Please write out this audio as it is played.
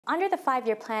under the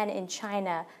 5-year plan in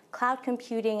China, cloud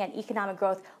computing and economic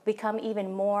growth become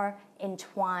even more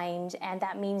entwined, and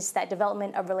that means that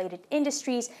development of related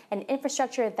industries and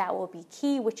infrastructure that will be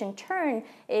key, which in turn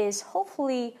is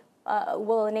hopefully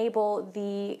will enable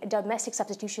the domestic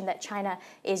substitution that China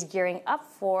is gearing up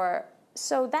for.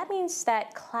 So that means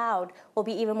that cloud will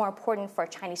be even more important for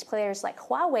Chinese players like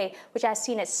Huawei, which has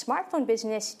seen its smartphone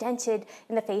business dented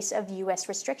in the face of U.S.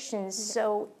 restrictions.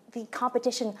 So the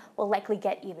competition will likely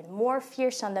get even more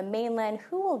fierce on the mainland.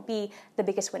 Who will be the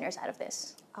biggest winners out of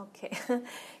this? Okay,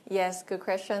 yes, good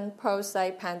question.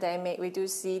 Post-pandemic, we do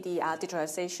see the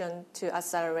digitalization to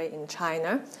accelerate in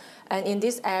China. And in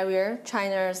this area,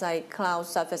 China's cloud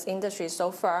service industry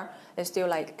so far is still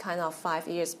kind of 5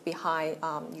 years behind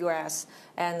US.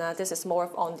 And this is more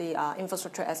on the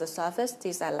infrastructure as a service,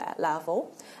 this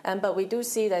level. But we do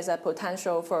see there's a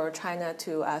potential for China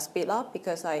to speed up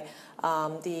because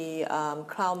the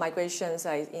cloud migrations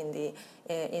in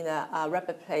a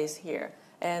rapid pace here.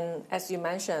 And as you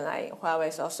mentioned, Huawei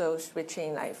is also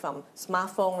switching from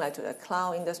smartphone to the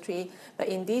cloud industry. But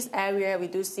in this area, we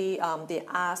do see the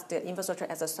infrastructure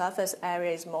as a service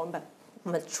area is more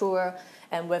mature.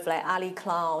 And with Ali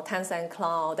Cloud, Tencent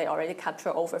Cloud, they already capture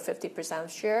over 50%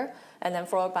 share. And then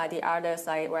followed by the others,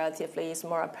 relatively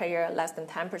smaller player, less than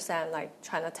 10%, like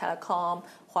China Telecom,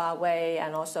 Huawei,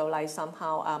 and also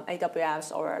somehow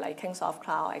AWS or Kingsoft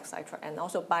Cloud, etc. And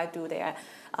also Baidu, they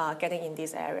are getting in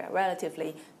this area.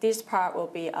 Relatively, this part will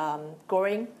be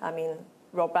growing,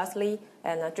 robustly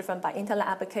and driven by internet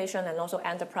application and also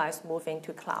enterprise moving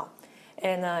to cloud.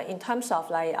 And in terms of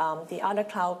the other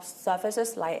cloud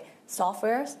services like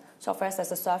software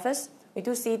as a service, we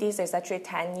do see this is actually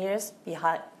 10 years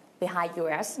behind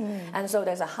US. And so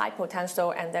there's a high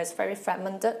potential and there's very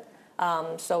fragmented.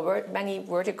 So many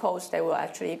verticals, they will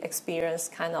actually experience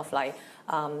kind of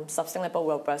sustainable,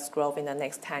 robust growth in the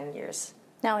next 10 years.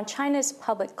 Now, in China's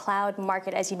public cloud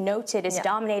market, as you noted, is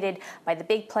dominated by the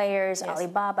big players,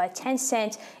 Alibaba,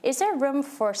 Tencent. Is there room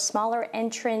for smaller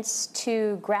entrants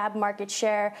to grab market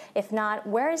share? If not,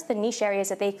 where is the niche areas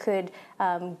that they could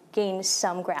gain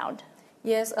some ground?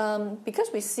 Yes,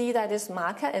 because we see that this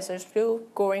market is still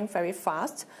growing very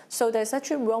fast. So there's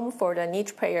actually room for the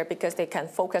niche player because they can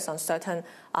focus on certain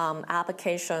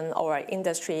application or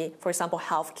industry, for example,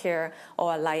 healthcare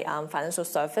or financial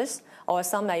service, or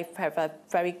some have a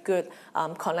very good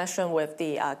connection with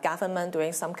the government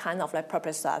doing some kind of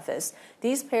purpose service.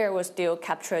 These players will still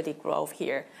capture the growth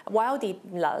here. While the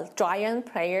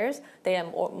giant players, they are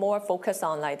more focused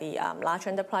on the large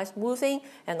enterprise moving,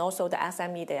 and also the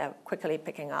SME, they are quickly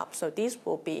picking up. So this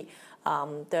will be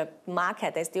the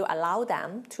market that still allow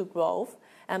them to grow.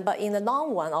 But in the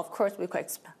long run, of course, we could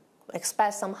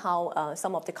expect somehow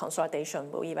some of the consolidation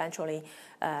will eventually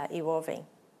evolving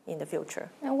in the future.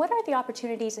 And what are the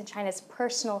opportunities in China's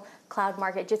personal cloud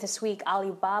market? Just this week,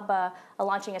 Alibaba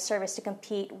launching a service to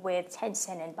compete with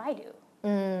Tencent and Baidu.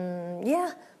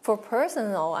 Yeah, for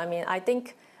personal, I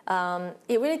think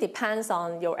it really depends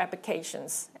on your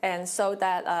applications. And so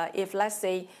that if, let's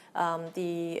say,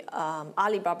 the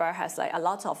Alibaba has a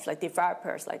lot of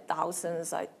developers,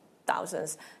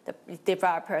 thousands, the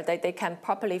developer, they can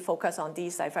properly focus on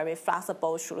these very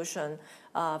flexible solution,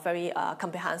 very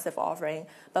comprehensive offering.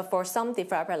 But for some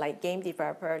developer, like game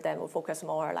developer, then will focus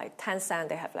more like Tencent,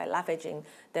 they have leveraging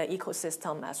the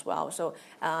ecosystem as well. So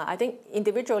I think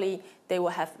individually, they will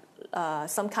have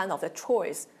some kind of a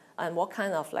choice and what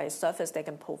kind of service they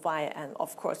can provide, and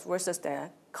of course, versus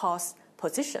their cost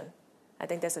position. I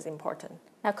think this is important.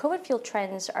 Now, COVID-fueled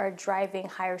trends are driving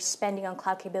higher spending on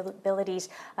cloud capabilities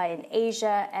in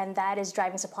Asia, and that is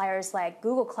driving suppliers like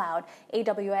Google Cloud,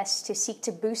 AWS to seek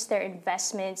to boost their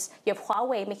investments. You have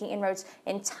Huawei making inroads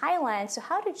in Thailand. So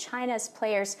how do China's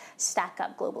players stack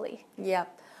up globally? Yeah.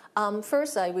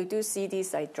 First, we do see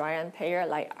these giant players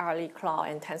like Ali Cloud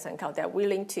and Tencent Cloud. They're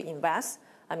willing to invest.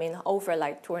 Over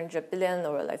 200 billion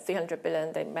or 300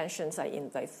 billion, they mentioned in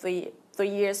 3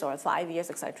 years or 5 years,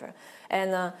 etc.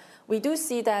 And we do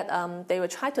see that they will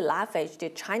try to leverage the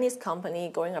Chinese company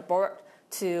going abroad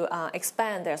to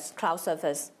expand their cloud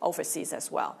service overseas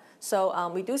as well. So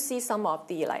we do see some of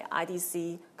the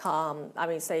IDC,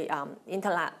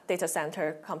 internet data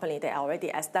center company, they already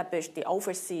established the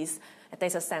overseas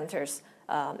data centers,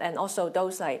 and also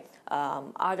those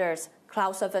others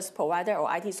cloud service provider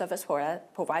or IT service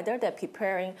provider, they're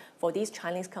preparing for these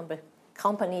Chinese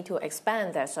company to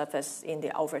expand their service in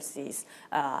the overseas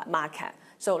market.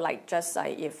 So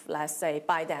if let's say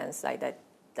ByteDance,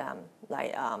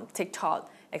 TikTok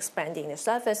expanding the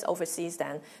service overseas,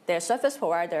 then their service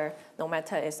provider, no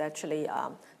matter it's actually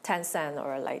Tencent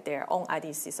or their own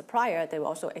IDC supplier, they will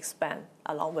also expand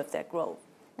along with their growth.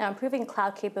 Now, improving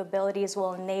cloud capabilities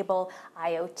will enable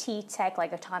IoT tech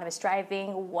like autonomous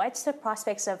driving. What's the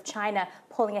prospects of China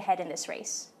pulling ahead in this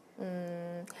race?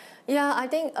 Yeah, I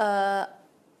think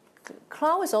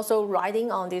cloud is also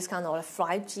riding on this kind of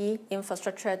 5G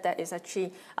infrastructure that is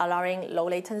actually allowing low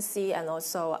latency and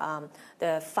also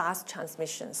the fast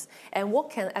transmissions. And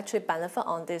what can actually benefit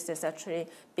on this is actually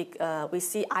we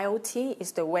see IoT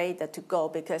is the way to go,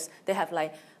 because they have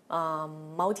like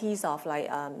multis of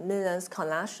like millions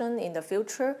connection in the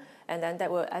future, and then that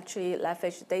will actually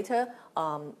leverage data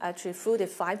actually through the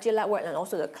 5G network and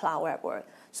also the cloud network.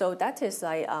 So that is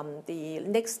like the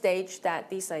next stage, that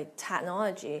this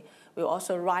technology will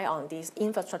also ride on this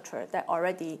infrastructure that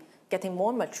already getting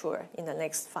more mature in the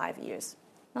next 5 years.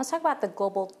 Let's talk about the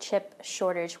global chip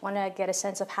shortage. Want to get a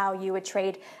sense of how you would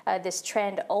trade this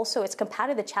trend. Also, it's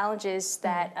compounded the challenges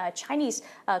that Chinese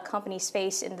companies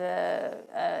face in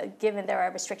given there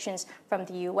are restrictions from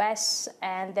the U.S.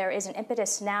 and there is an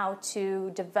impetus now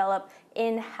to develop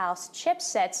in-house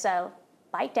chipsets.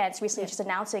 ByteDance recently just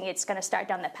announcing it's going to start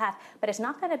down that path, but it's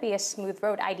not going to be a smooth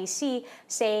road. IDC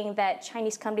saying that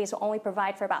Chinese companies will only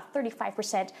provide for about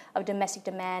 35% of domestic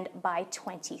demand by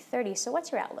 2030. So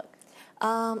what's your outlook?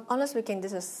 Honestly speaking,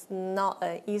 this is not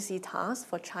an easy task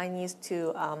for Chinese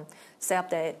to set up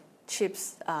the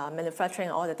chips manufacturing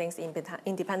all the things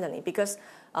independently, because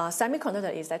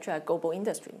semiconductor is actually a global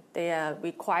industry. They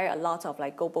require a lot of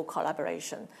like global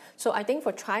collaboration. So I think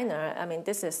for China, I mean,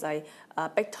 this is like a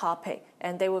big topic,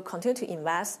 and they will continue to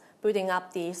invest, building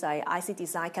up these like IC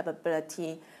design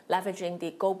capability, leveraging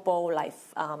the global like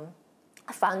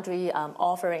foundry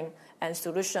offering and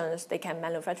solutions. They can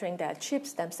manufacturing their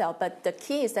chips themselves, but the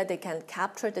key is that they can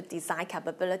capture the design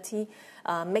capability,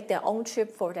 make their own chip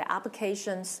for their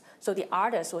applications, so the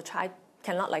artists will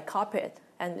cannot like copy it,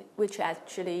 and which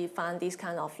actually find these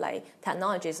kind of like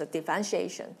technologies of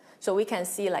differentiation. So we can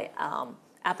see like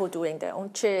Apple doing their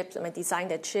own chips, I mean, design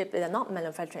their chip, they're not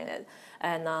manufacturing it,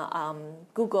 and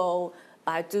Google,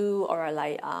 Baidu, or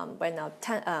like when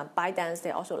ByteDance,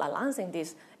 they're also launching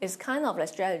this. It's kind of a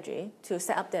strategy to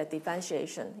set up their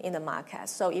differentiation in the market.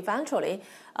 So eventually,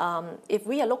 if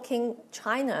we are looking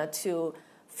China to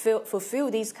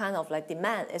fulfill these kind of like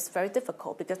demand, it's very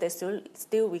difficult, because they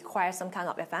still require some kind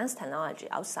of advanced technology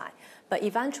outside. But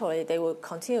eventually, they will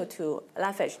continue to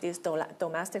leverage this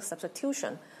domestic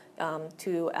substitution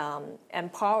to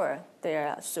empower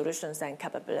their solutions and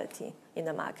capability in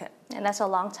the market. And that's a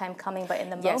long time coming, but in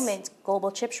the moment,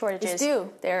 global chip shortages. It's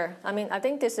still there. I mean, I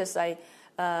think this is like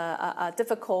a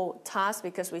difficult task,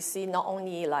 because we see not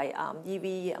only like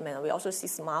EV, I mean, we also see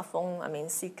smartphone, I mean,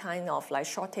 see kind of like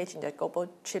shortage in the global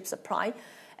chip supply.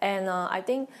 And I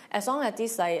think as long as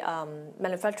this like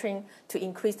manufacturing to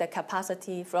increase the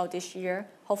capacity throughout this year,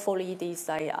 hopefully this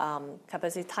like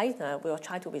capacity tightener will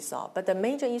try to resolve. But the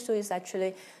major issue is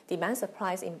actually demand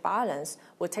supply imbalance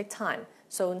will take time.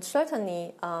 So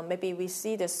certainly maybe we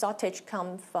see the shortage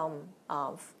come from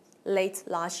late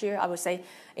last year. I would say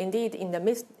indeed in the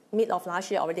mid of last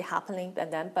year already happening,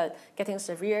 and then but getting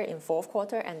severe in fourth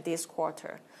quarter and this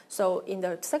quarter. So in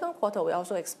the second quarter, we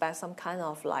also expect some kind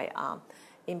of like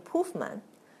improvement,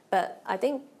 but I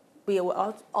think we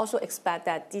will also expect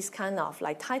that this kind of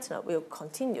like tightener will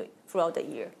continue throughout the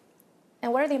year.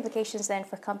 And what are the implications then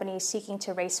for companies seeking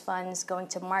to raise funds, going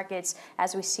to markets,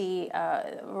 as we see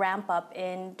ramp up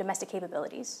in domestic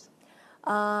capabilities?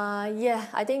 Yeah,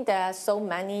 I think there are so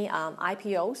many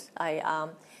IPOs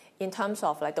in terms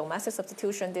of like domestic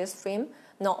substitution this stream,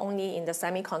 not only in the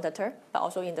semiconductor, but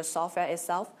also in the software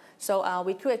itself. So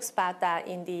we could expect that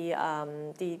in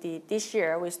this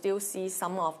year, we still see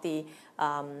some of the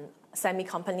semi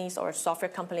companies or software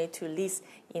company to list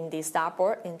in the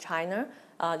starboard in China.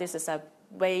 This is a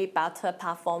way better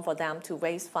platform for them to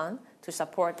raise funds to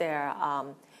support their,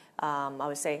 I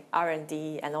would say,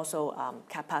 R&D and also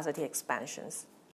capacity expansions.